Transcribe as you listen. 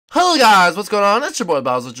Hello guys, what's going on? It's your boy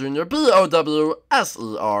Bowser Jr. BOWSERJR,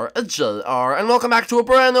 and welcome back to a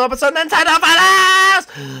brand new episode of Nintendo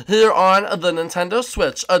Finance! Here on the Nintendo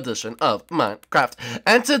Switch edition of Minecraft.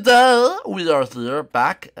 And today, we are here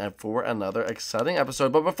back for another exciting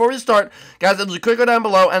episode. But before we start, guys, if you could go down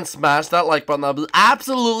below and smash that like button, that would be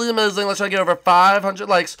absolutely amazing. Let's try to get over 500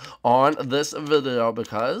 likes on this video,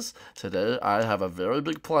 because today I have a very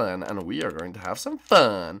big plan, and we are going to have some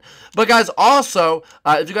fun. But guys, also,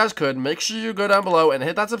 if you guys could, make sure you go down below and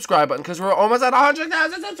hit that subscribe button, because we're almost at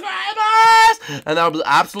 100,000 subscribers! And that would be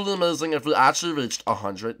absolutely amazing if we actually reached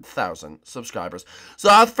 100,000 subscribers. So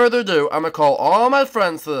without further ado, I'm going to call all my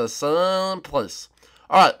friends to the same place.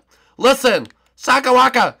 Alright, listen, Shaka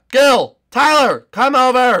Waka, Gil, Tyler, come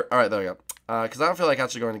over! Alright, there we go. Because I don't feel like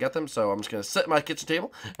actually going to get them, so I'm just going to sit at my kitchen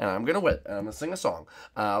table, and I'm going to wait, and I'm going to sing a song.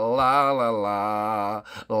 La la la, la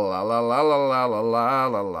la la la la la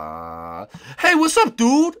la la. Hey, what's up,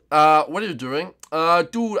 dude? What are you doing?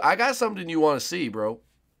 Dude, I got something you want to see, bro.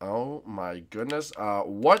 Oh, my goodness.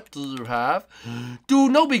 What do you have?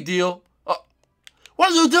 Dude, no big deal.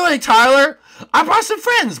 What are you doing, Tyler? I brought some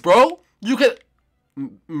friends, bro. You can...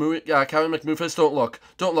 Calvin McMoofus, don't look.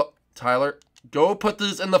 Don't look. Tyler... Go put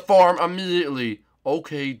these in the farm immediately.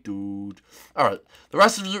 Okay, dude. Alright, the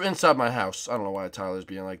rest of you inside my house. I don't know why Tyler's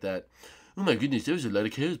being like that. Oh my goodness, there was a lot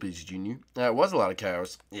of cows, Bowser Jr. It was a lot of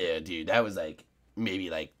cows. Yeah, dude, that was like,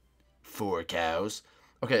 maybe like 4 cows.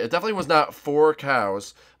 Okay, it definitely was not 4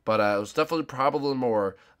 cows, but it was definitely probably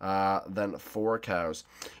more than 4 cows.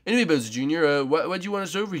 Anyway, Bowser Jr., what do you want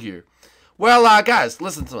us over here? Well, guys,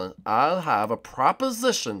 listen to me. I'll have a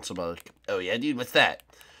proposition to make. Oh yeah, dude, what's that?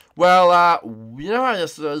 Well, you know how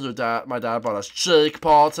yesterday my dad bought us Jake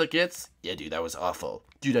Paul tickets? Yeah, dude, that was awful.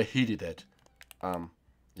 Dude, I hated it.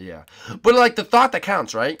 Yeah. But, like, the thought that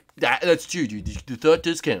counts, right? That's true, dude. The thought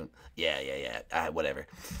does count. Yeah. Whatever.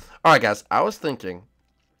 Alright, guys, I was thinking,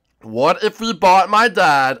 what if we bought my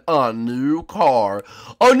dad a new car?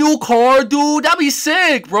 A new car, dude? That'd be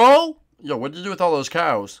sick, bro! Yo, what did you do with all those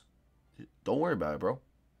cows? Don't worry about it, bro.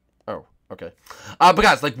 Oh, okay. But,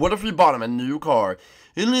 guys, like, what if we bought him a new car?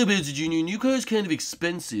 In a little bit, Junior, new car is kind of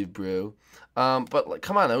expensive, bro. But, like,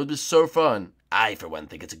 come on, that would be so fun. I, for one,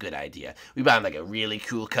 think it's a good idea. We buy him, like, a really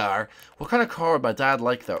cool car. What kind of car would my dad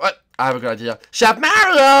like, though? I have a good idea. Chef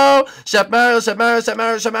Mario! Chef Mario, Chef Mario, Chef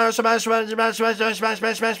Mario, Chef Mario, Chef Mario, Chef Mario, Chef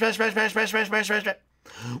Mario, Chef Mario.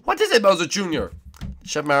 What is it, Bowser Jr.?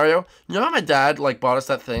 Chef Mario? You know how my dad, like, bought us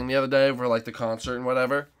that thing the other day for, like, the concert and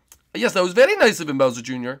whatever? Yes, that was very nice of him, Bowser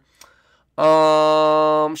Jr.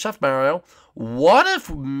 Chef Mario, what if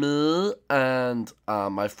me and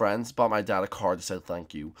my friends bought my dad a car to say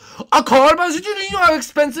thank you? A car, Bowser Jr.? You know how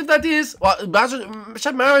expensive that is? Well,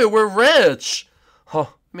 Chef Mario, we're rich. Huh,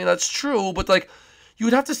 I mean, that's true, but, like, you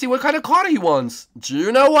would have to see what kind of car he wants. Do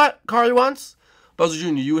you know what car he wants? Bowser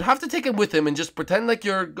Jr., you would have to take him with him and just pretend like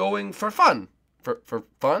you're going for fun. For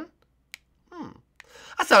fun?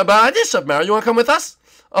 That's not a bad idea, Chef Mario. You want to come with us?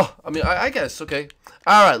 Oh, I mean, I guess, okay.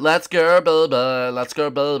 Alright, let's go, baby. Let's go,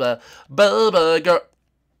 baby. Baby, girl.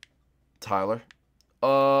 Tyler.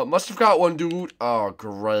 Must have got one, dude. Oh,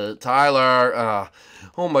 great. Tyler.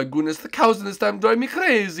 Oh, my goodness. The cows in this time drive me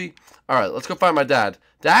crazy. Alright, let's go find my dad.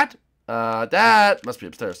 Dad? Dad. Must be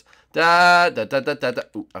upstairs. Dad.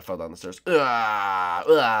 Ooh, I fell down the stairs. There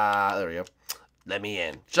we go. Let me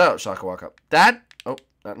in. Shut up, Shaka Waka. Dad? Oh,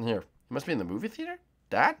 not in here. He must be in the movie theater?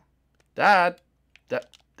 Dad? Dad?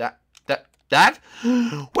 Dad?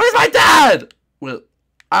 Where's my dad? Well,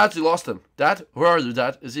 I actually lost him. Dad? Where are you,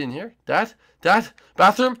 Dad? Is he in here? Dad?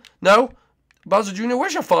 Bathroom? No? Bowser Jr.,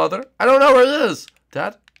 where's your father? I don't know where he is.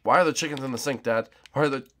 Dad? Why are the chickens in the sink, Dad? Why are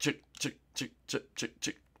the chick?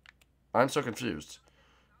 I'm so confused.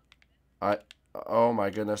 Oh my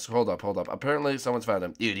goodness. Hold up. Apparently someone's found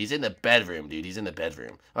him. Dude, he's in the bedroom, dude. He's in the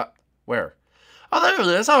bedroom. Where? Oh, there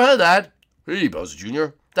he is. Oh, hey, Dad. Hey, Bowser Jr.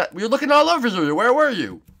 Dad, we were looking all over you. Where were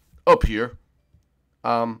you? Up here.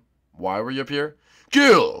 Why were you up here?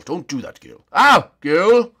 Gil! Don't do that, Gil. Ow!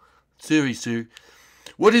 Gil! Seriously.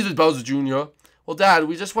 What is it, Bowser Jr.? Well, Dad,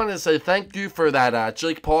 we just wanted to say thank you for that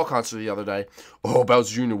Jake Paul concert the other day. Oh,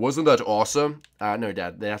 Bowser Jr., wasn't that awesome? No,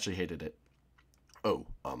 Dad, they actually hated it. Oh,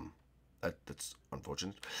 that's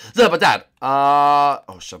unfortunate. So, but Dad,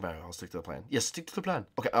 oh, shut up, I'll stick to the plan. Yes, stick to the plan.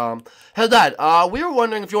 Okay, hey, Dad, we were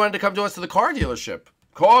wondering if you wanted to come to us to the car dealership.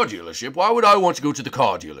 Car dealership? Why would I want to go to the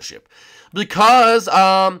car dealership? Because,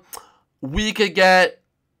 we could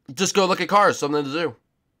just go look at cars, something to do.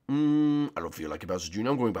 I don't feel like it, Bowser Jr.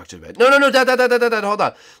 I'm going back to bed. No, Dad, hold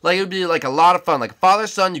on. Like, it would be, like, a lot of fun. Like, father,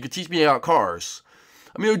 son, you could teach me about cars.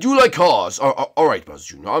 I mean, I do like cars. Alright,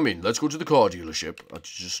 Bowser Jr. I mean, let's go to the car dealership. Let's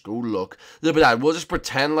just go look. Yeah, but Dad, we'll just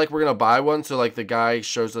pretend like we're gonna buy one, so, like, the guy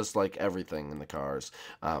shows us, like, everything in the cars.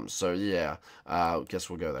 So, yeah. Guess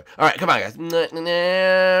we'll go there. Alright, come on, guys. No.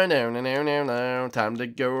 Time to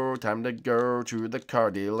go to the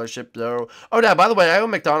car dealership, though. Oh, Dad, by the way, I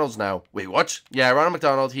own McDonald's now. Wait, what? Yeah, Ronald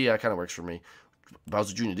McDonald, he kind of works for me.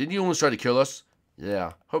 Bowser Jr., didn't you almost try to kill us?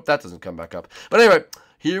 Yeah, hope that doesn't come back up. But anyway,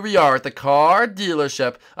 here we are at the car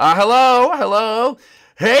dealership. Hello.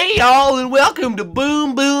 Hey, y'all, and welcome to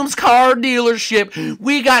Boom Boom's car dealership.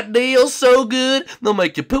 We got deals so good, they'll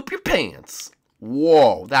make you poop your pants.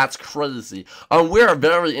 Whoa, that's crazy. We're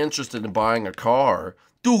very interested in buying a car.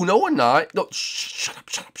 Dude, no, we're not. No, shut up.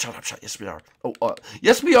 Yes, we are.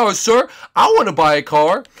 Yes, we are, sir. I want to buy a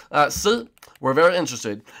car. See, we're very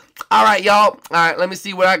interested. All right, y'all. All right, let me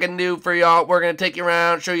see what I can do for y'all. We're going to take you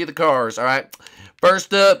around, show you the cars, all right?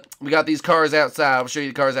 First up, we got these cars outside. I'll show you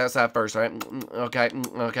the cars outside first, all right? Okay.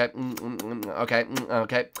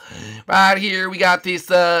 Right here, we got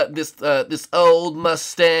this old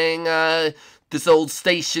Mustang, this old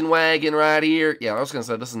station wagon right here. Yeah, I was going to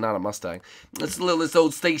say, this is not a Mustang. This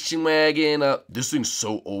old station wagon. This thing's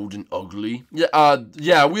so old and ugly.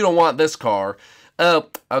 Yeah, we don't want this car. Oh,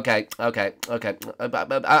 okay.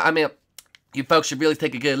 I mean, you folks should really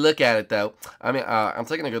take a good look at it, though. I mean, I'm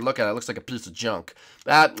taking a good look at it. It looks like a piece of junk.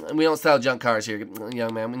 We don't sell junk cars here,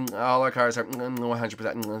 young man. All our cars are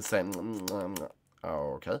 100% the same.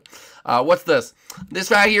 Okay. What's this?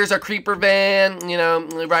 This right here is our creeper van. You know,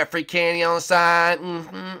 right, free candy on the side.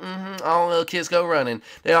 All little kids go running.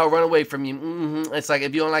 They all run away from you. It's like,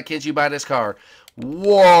 if you don't like kids, you buy this car.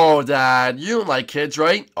 Whoa, Dad, you don't like kids,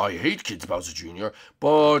 right? I hate kids, Bowser Jr.,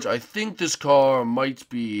 but I think this car might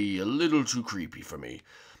be a little too creepy for me.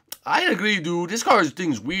 I agree, dude. This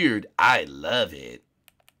thing's weird. I love it.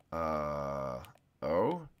 Anyway,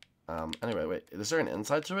 wait. Is there an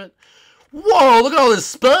inside to it? Whoa, look at all this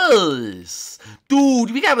space.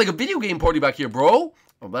 Dude, we got like a video game party back here, bro.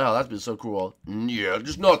 Oh, wow, that's been so cool. Yeah,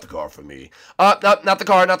 just not the car for me. Not the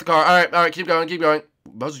car. All right, keep going.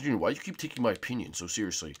 Bowser Jr., why do you keep taking my opinion so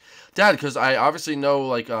seriously? Dad, because I obviously know,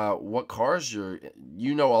 like, what cars you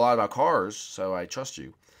know a lot about cars, so I trust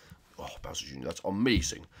you. Oh, Bowser Jr., that's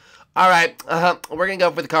amazing. All right, we're going to go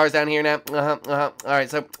for the cars down here now. All right,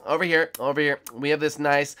 so over here, we have this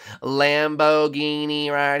nice Lamborghini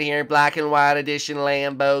right here, black and white edition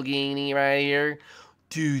Lamborghini right here.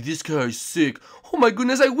 Dude, this car is sick. Oh my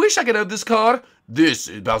goodness, I wish I could have this car. This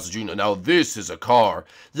is Bowser Jr. Now this is a car.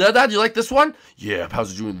 Yeah, Dad, you like this one? Yeah,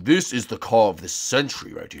 Bowser Jr., this is the car of the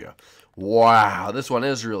century right here. Wow, this one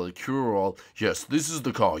is really cool. Yes, this is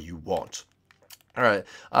the car you want. Alright,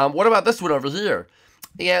 what about this one over here?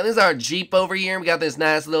 Yeah, this is our Jeep over here. We got this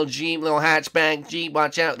nice little Jeep, little hatchback Jeep.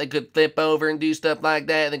 Watch out, they could flip over and do stuff like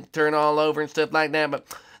that. They can turn all over and stuff like that, but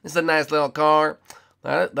it's a nice little car.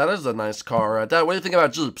 That is a nice car. Dad, what do you think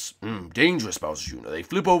about Jeeps? Dangerous, Bowser Jr. They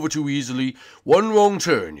flip over too easily. One wrong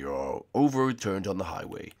turn, you're overturned on the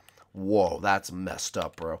highway. Whoa, that's messed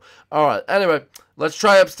up, bro. Alright, anyway, let's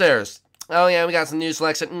try upstairs. Oh, yeah, we got some new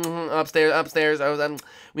selection. Upstairs.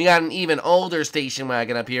 We got an even older station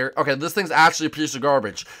wagon up here. Okay, this thing's actually a piece of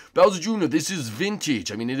garbage. Bowser Jr., this is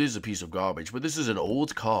vintage. I mean, it is a piece of garbage, but this is an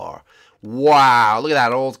old car. Wow, look at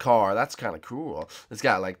that old car. That's kind of cool. It's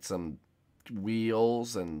got, like, some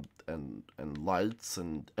wheels and lights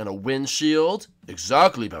and a windshield.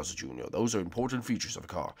 Exactly, Bowser Jr. Those are important features of a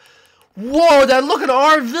car. Whoa, Dad, look at an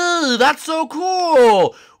RV. That's so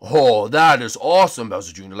cool. Oh, that is awesome,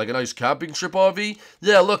 Bowser Jr. Like a nice camping trip RV.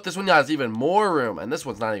 Yeah, look, this one has even more room. And this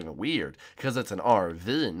one's not even weird because it's an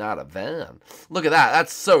RV, not a van. Look at that.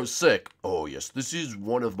 That's so sick. Oh, yes, this is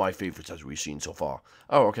one of my favorites as we've seen so far.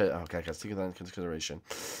 Oh, okay, guys, take that into consideration.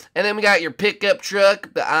 And then we got your pickup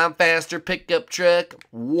truck, the I'm Faster pickup truck.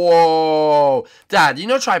 Whoa. Dad, do you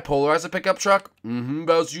know Tripolar has a pickup truck?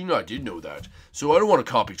 Bowser Jr., I did know that. So I don't want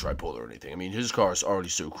to copy Tripolar or anything. I mean, his car is already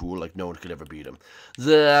so cool, like no one could ever beat him.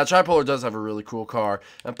 The Tripolar does have a really cool car,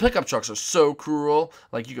 and pickup trucks are so cool.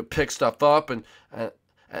 Like, you could pick stuff up and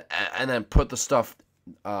then put the stuff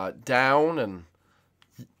down, and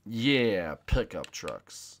yeah, pickup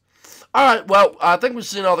trucks. Alright, well, I think we've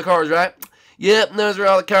seen all the cars, right? Yep, those are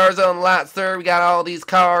all the cars on the lot, sir. We got all these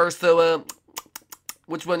cars, so,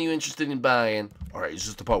 which one are you interested in buying? Alright, is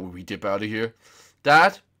this the part where we dip out of here?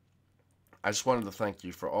 Dad? I just wanted to thank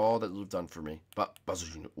you for all that you've done for me. But Bowser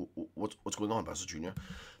Jr., what's going on, Bowser Jr.?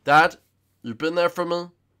 Dad, you've been there for me,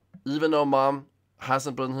 even though Mom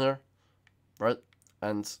hasn't been here, right?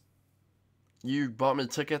 And you bought me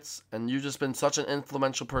tickets, and you've just been such an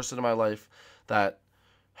influential person in my life that,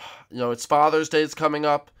 you know, it's Father's Day's coming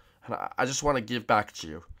up, and I just want to give back to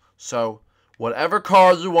you. So, whatever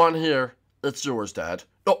car you want here, it's yours, Dad.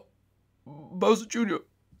 Oh, Bowser Jr.,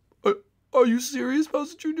 are you serious,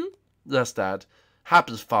 Bowser Jr.? Yes, Dad.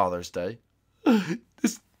 Happy Father's Day. I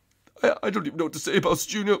don't even know what to say, Bowser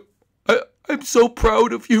Jr. I'm so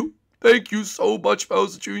proud of you. Thank you so much,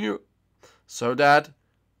 Bowser Jr. So, Dad,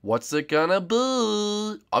 what's it gonna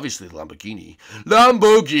be? Obviously, Lamborghini.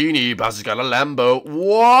 Lamborghini! Bowser's got a Lambo.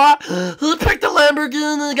 What? Who picked a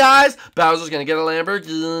Lamborghini, guys? Bowser's gonna get a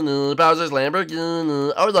Lamborghini. Bowser's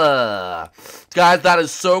Lamborghini. Oh, guys, that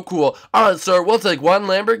is so cool. Alright, sir, we'll take one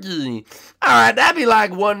Lamborghini. Alright, that'd be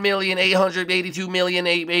like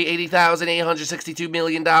 $1,882,080,862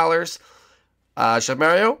 million. Chef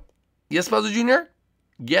Mario? Yes, Bowser Jr.?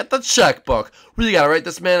 Get the checkbook. We gotta write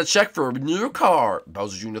this man a check for a new car.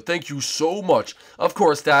 Bowser Jr., thank you so much. Of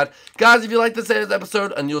course, Dad. Guys, if you like this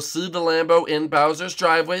episode, and you'll see the Lambo in Bowser's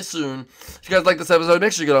driveway soon. If you guys like this episode,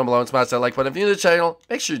 make sure you go down below and smash that like button. If you're new to the channel,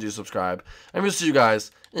 make sure you do subscribe. And we'll see you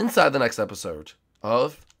guys inside the next episode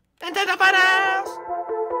of Nintendo Finals.